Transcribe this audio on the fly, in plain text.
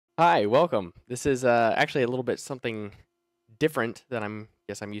Hi, welcome. This is actually a little bit something different than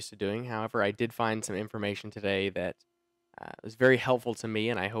I'm used to doing. However, I did find some information today that was very helpful to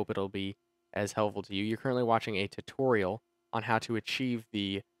me, and I hope it'll be as helpful to you. You're currently watching a tutorial on how to achieve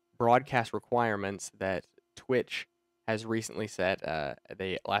the broadcast requirements that Twitch has recently set.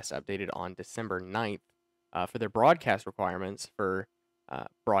 They last updated on December 9th for their broadcast requirements for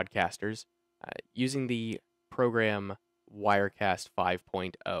broadcasters using the program Wirecast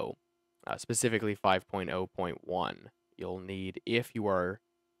 5.0, specifically 5.0.1. You'll need, if you are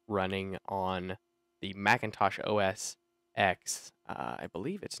running on the Macintosh OS X, I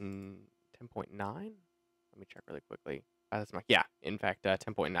believe it's 10.9. Let me check really quickly. Yeah, in fact,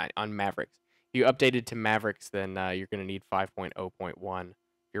 10.9 on Mavericks. If you updated to Mavericks, then you're going to need 5.0.1. If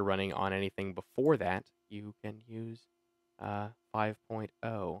you're running on anything before that, you can use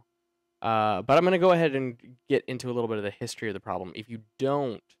 5.0. But I'm going to go ahead and get into a little bit of the history of the problem. If you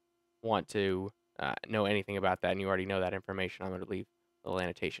don't want to know anything about that and you already know that information, I'm going to leave a little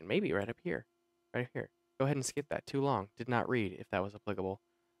annotation. Maybe right up here. Right here. Go ahead and skip that. Too long. Did not read if that was applicable.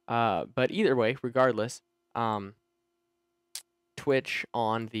 But either way, regardless, Twitch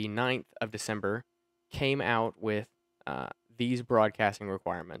on the 9th of December came out with these broadcasting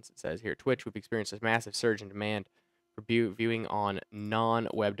requirements. It says here, Twitch, we've experienced a massive surge in demand for viewing on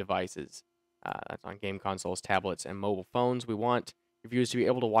non-web devices. That's on game consoles, tablets, and mobile phones. We want your viewers to be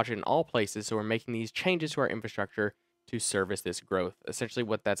able to watch it in all places, so we're making these changes to our infrastructure to service this growth. Essentially,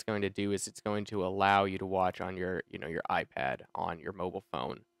 what that's going to do is it's going to allow you to watch on your iPad, on your mobile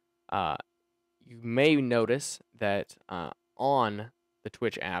phone. You may notice that on the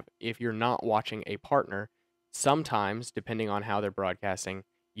Twitch app, if you're not watching a partner, sometimes, depending on how they're broadcasting,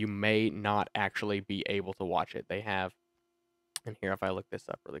 you may not actually be able to watch it. They have, and here if I look this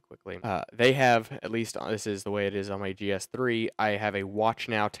up really quickly, they have, at least this is the way it is on my GS3, I have a Watch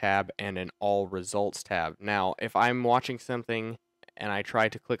Now tab and an All Results tab. Now, if I'm watching something and I try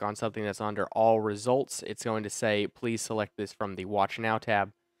to click on something that's under All Results, it's going to say, please select this from the Watch Now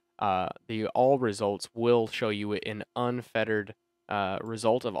tab. The All Results will show you an unfettered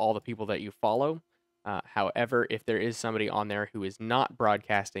result of all the people that you follow. However, if there is somebody on there who is not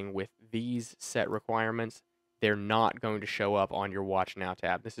broadcasting with these set requirements, they're not going to show up on your Watch Now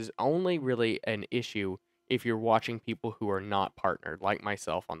tab. This is only really an issue if you're watching people who are not partnered, like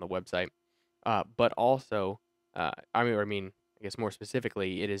myself on the website. But also, I guess more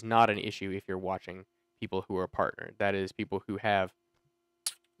specifically, it is not an issue if you're watching people who are partnered. That is, people who have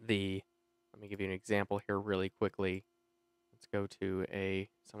let me give you an example here really quickly. Let's go to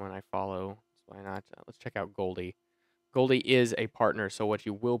someone I follow. Why not? Let's check out Goldie. Goldie is a partner, so what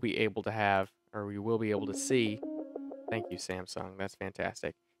you will be able to have, or you will be able to see, thank you, Samsung, that's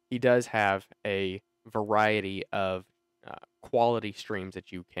fantastic. He does have a variety of quality streams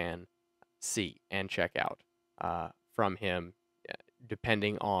that you can see and check out from him,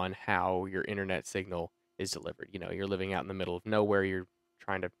 depending on how your internet signal is delivered. You're living out in the middle of nowhere, you're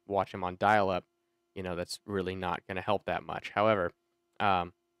trying to watch him on dial-up, that's really not going to help that much. However,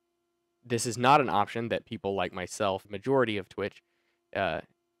 this is not an option that people like myself, majority of Twitch,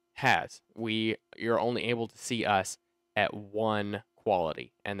 has. You're only able to see us at one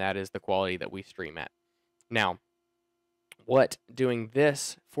quality, and that is the quality that we stream at. Now, what doing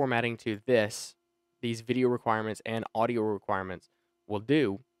this, formatting to these video requirements and audio requirements will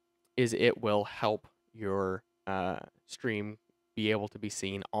do is it will help your stream be able to be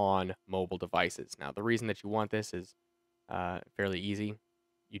seen on mobile devices. Now, the reason that you want this is fairly easy.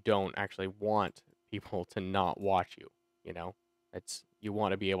 You don't actually want people to not watch you. You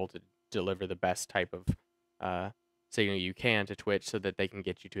want to be able to deliver the best type of signal you can to Twitch so that they can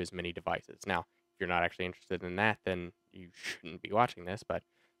get you to as many devices. Now, if you're not actually interested in that, then you shouldn't be watching this. But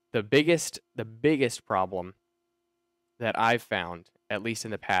the biggest problem that I've found, at least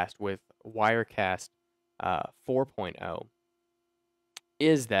in the past, with Wirecast 4.0,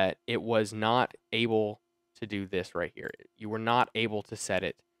 is that it was not able to do this right here. You were not able to set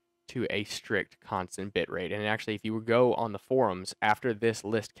it to a strict constant bitrate. And actually, if you would go on the forums after this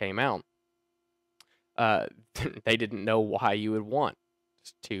list came out, they didn't know why you would want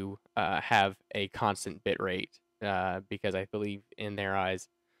to have a constant bitrate because I believe in their eyes,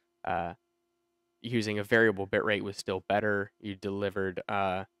 using a variable bitrate was still better. You delivered,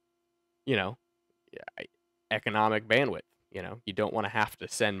 economic bandwidth. You don't want to have to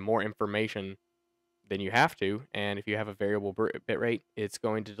send more information than you have to, and if you have a variable bitrate, it's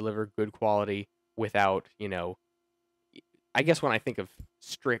going to deliver good quality without, I guess when I think of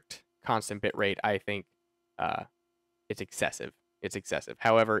strict constant bitrate, I think it's excessive.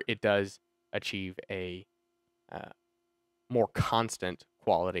 However, it does achieve a more constant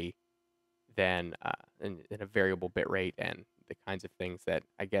quality than in a variable bit rate and the kinds of things that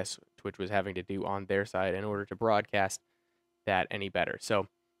I guess Twitch was having to do on their side in order to broadcast that any better. So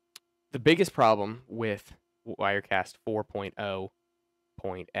the biggest problem with Wirecast 4.0.x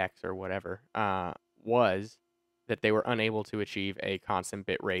or whatever was that they were unable to achieve a constant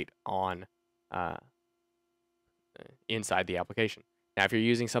bit rate on inside the application. Now, if you're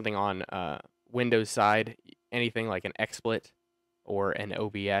using something on Windows side, anything like an XSplit or an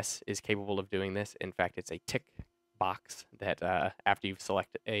OBS is capable of doing this. In fact, it's a tick box that after you've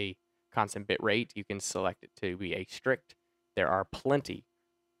selected a constant bit rate, you can select it to be a strict. There are plenty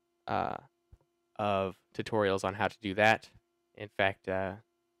of tutorials on how to do that. In fact,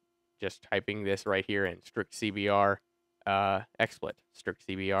 just typing this right here in Strict CBR XSplit, Strict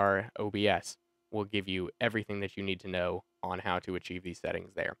CBR OBS will give you everything that you need to know on how to achieve these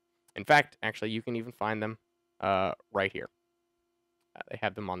settings there. In fact, actually, you can even find them right here. They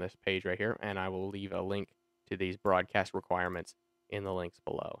have them on this page right here, and I will leave a link to these broadcast requirements in the links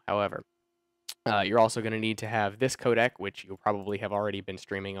below. However, you're also going to need to have this codec, which you'll probably have already been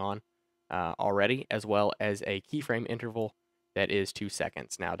streaming on already, as well as a keyframe interval that is 2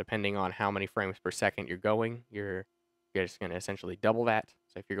 seconds. Now, depending on how many frames per second you're going, you're just going to essentially double that.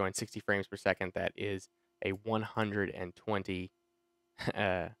 So if you're going 60 frames per second, that is a 120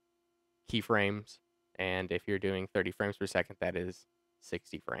 keyframes. And if you're doing 30 frames per second, that is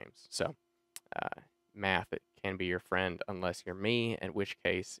 60 frames. So math, it can be your friend unless you're me, in which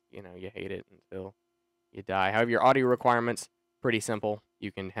case, you know, you hate it until you die. However, your audio requirements, pretty simple.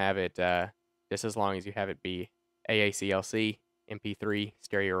 You can have it just as long as you have it be AACLC, MP3,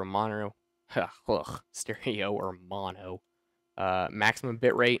 stereo or mono. Stereo or mono. Maximum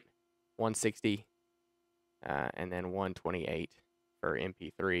bit rate, 160, and then 128 for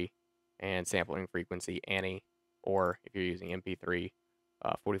MP3, and sampling frequency, ANI, or if you're using MP3,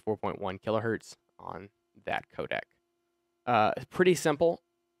 44.1 kilohertz on that codec. Pretty simple.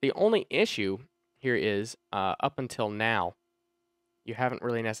 The only issue here is, up until now, you haven't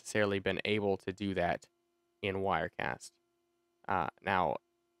really necessarily been able to do that in Wirecast. Now,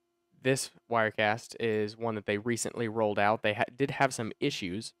 this Wirecast is one that they recently rolled out. They did have some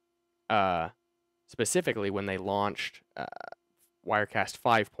issues, specifically when they launched Wirecast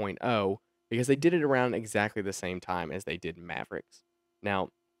 5.0, because they did it around exactly the same time as they did Mavericks. Now,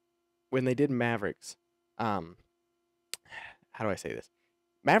 when they did Mavericks, how do I say this?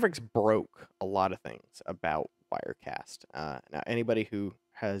 Mavericks broke a lot of things about Wirecast. Now, anybody who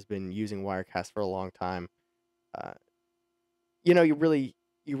has been using Wirecast for a long time, you know, you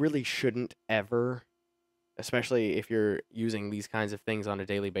really shouldn't ever, especially if you're using these kinds of things on a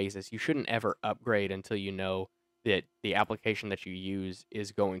daily basis, you shouldn't ever upgrade until you know that the application that you use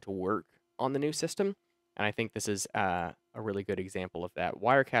is going to work on the new system. And I think this is a really good example of that.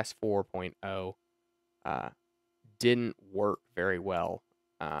 Wirecast 4.0 didn't work very well.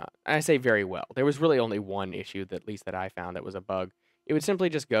 I say very well. There was really only one issue, that, at least that I found, that was a bug. It would simply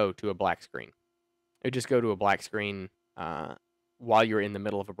just go to a black screen. It would just go to a black screen while you're in the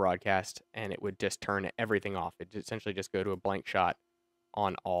middle of a broadcast, and it would just turn everything off. It would essentially just go to a blank shot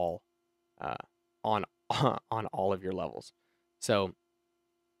on all on all of your levels. So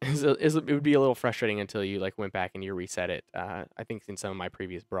it would be a little frustrating until you like went back and you reset it. I think in some of my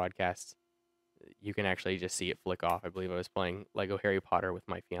previous broadcasts, you can actually just see it flick off. I believe I was playing Lego Harry Potter with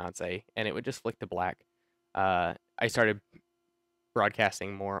my fiance, and it would just flick to black. I started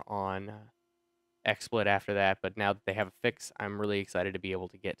broadcasting more on XSplit after that, but now that they have a fix, I'm really excited to be able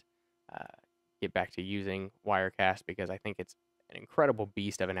to get back to using Wirecast, because I think it's an incredible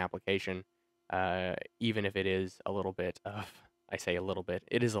beast of an application, even if it is a little bit of, I say a little bit,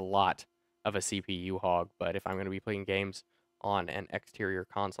 it is a lot of a CPU hog, but if I'm going to be playing games on an exterior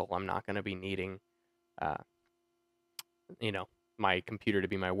console, I'm not going to be needing, you know, my computer to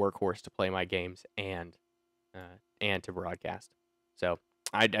be my workhorse to play my games and to broadcast. So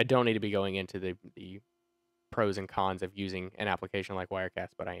I don't need to be going into the pros and cons of using an application like Wirecast,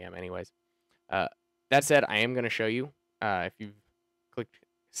 but I am anyways. That said, I am going to show you. If you've clicked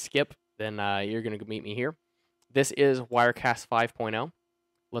skip, then you're going to meet me here. This is Wirecast 5.0.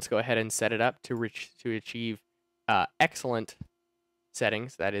 Let's go ahead and set it up to achieve excellent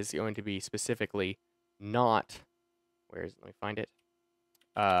settings. That is going to be specifically not, let me find it,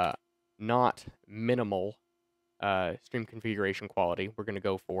 not minimal stream configuration quality. We're going to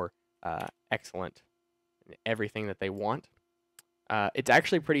go for excellent, everything that they want. It's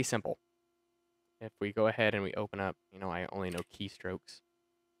actually pretty simple. If we go ahead and we open up, you know, I only know keystrokes.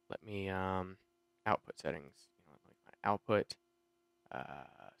 Let me output settings. You know, like my output,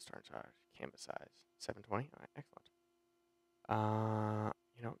 start charge, canvas size, 720. All right, excellent.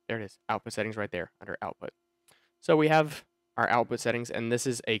 There it is. Output settings right there under output. So we have our output settings, and this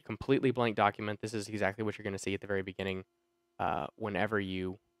is a completely blank document. This is exactly what you're going to see at the very beginning whenever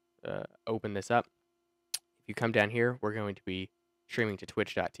you open this up. If you come down here, we're going to be streaming to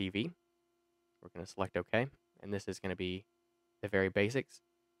twitch.tv. We're going to select OK, and this is going to be the very basics.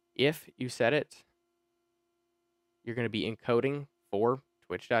 If you set it, you're going to be encoding for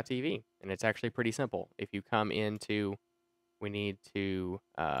twitch.tv, and it's actually pretty simple. If you come into, we need to,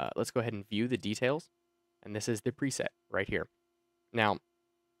 let's go ahead and view the details, and this is the preset right here. Now,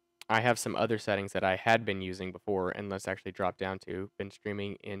 I have some other settings that I had been using before, and let's actually drop down to, been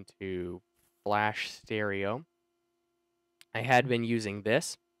streaming into Flash Stereo. I had been using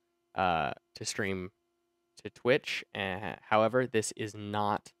this to stream to Twitch. However, this is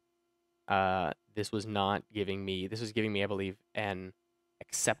not. This was not giving me. This was giving me, I believe, an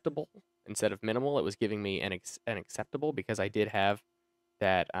acceptable instead of minimal. It was giving me an acceptable because I did have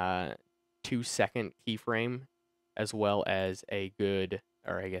that 2-second keyframe, as well as a good,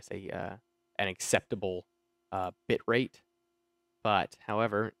 or I guess an acceptable bit rate. But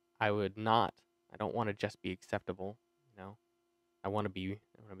however, I would not. I don't want to just be acceptable. You know, I want to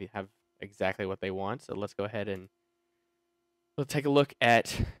have exactly what they want. So let's go ahead and let's take a look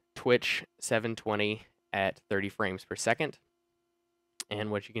at Twitch 720 at 30 frames per second. And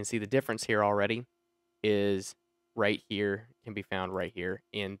what you can see the difference here already is right here, can be found right here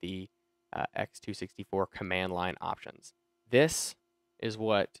in the X264 command line options. This is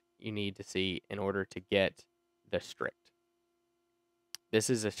what you need to see in order to get the strict. This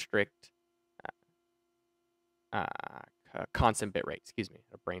is a strict constant bit rate. Excuse me,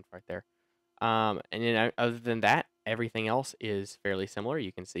 a brain fart there. And then other than that, everything else is fairly similar.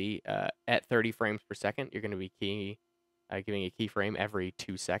 You can see at 30 frames per second, you're going to be giving a keyframe every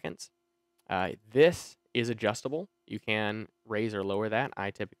 2 seconds. This is adjustable. You can raise or lower that.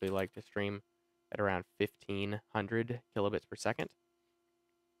 I typically like to stream at around 1500 kilobits per second.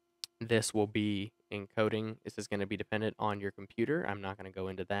 This will be encoding. This is going to be dependent on your computer. I'm not going to go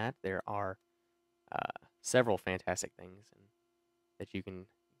into that. There are several fantastic things that you can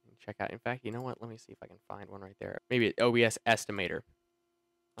check out. In fact, you know what? Let me see if I can find one right there. Maybe OBS Estimator.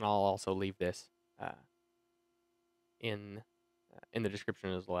 And I'll also leave this in the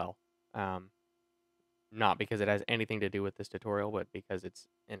description as well. Not because it has anything to do with this tutorial, but because it's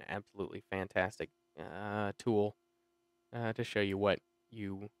an absolutely fantastic tool to show you what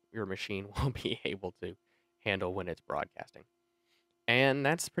your machine will be able to handle when it's broadcasting. And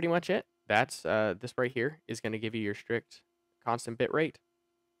that's pretty much it. That's this right here is going to give you your strict constant bit rate.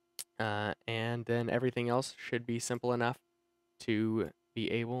 And then everything else should be simple enough to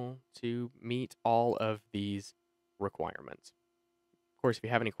be able to meet all of these requirements. Of course, if you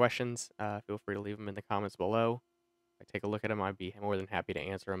have any questions, feel free to leave them in the comments below. If I take a look at them, I'd be more than happy to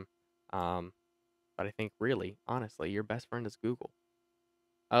answer them. But I think really, honestly, your best friend is Google.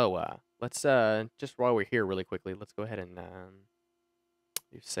 Oh, let's just while we're here really quickly, let's go ahead and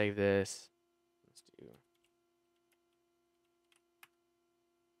save this. Let's do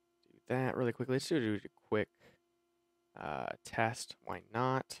that really quickly. Let's do a quick test. Why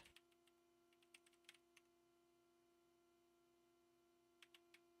not?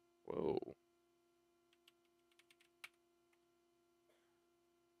 Whoa.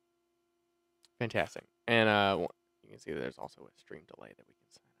 Fantastic. And you can see there's also a stream delay that we can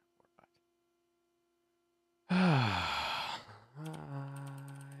sign up for. But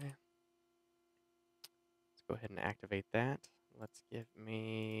let's go ahead and activate that. Let's give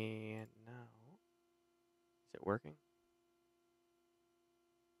me no. Is it working?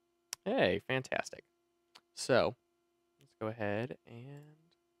 Hey, fantastic. So let's go ahead and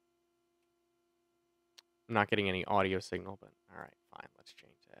I'm not getting any audio signal, but all right, fine. Let's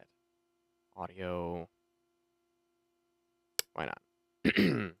change that. Audio. Why not?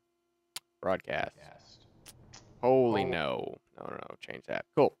 Broadcast. Holy no. No. Change that.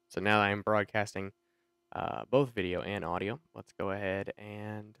 Cool. So now I'm broadcasting both video and audio. Let's go ahead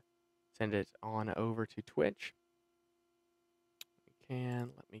and send it on over to Twitch.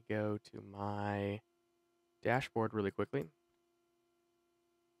 Let me go to my dashboard really quickly.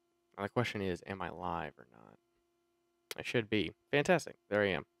 Now the question is, am I live or not? I should be. Fantastic. There I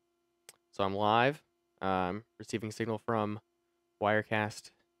am. So I'm live. Receiving signal from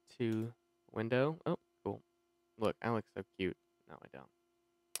Wirecast to window. Oh, cool. Look, I look so cute. No, I don't.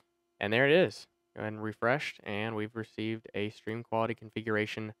 And there it is. Go ahead and refresh, and we've received a stream quality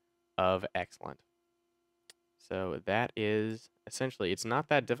configuration of excellent. So that is essentially, it's not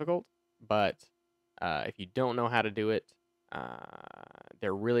that difficult, but if you don't know how to do it,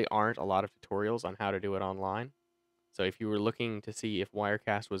 there really aren't a lot of tutorials on how to do it online. So if you were looking to see if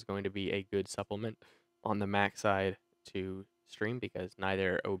Wirecast was going to be a good supplement on the Mac side to stream, because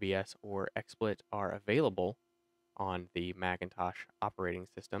neither OBS or XSplit are available on the Macintosh operating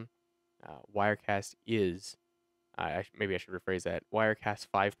system, Wirecast is, maybe I should rephrase that, Wirecast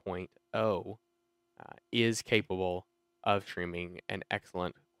 5.0 is capable of streaming an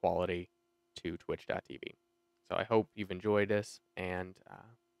excellent quality to twitch.tv. So I hope you've enjoyed this, and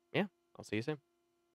yeah, I'll see you soon.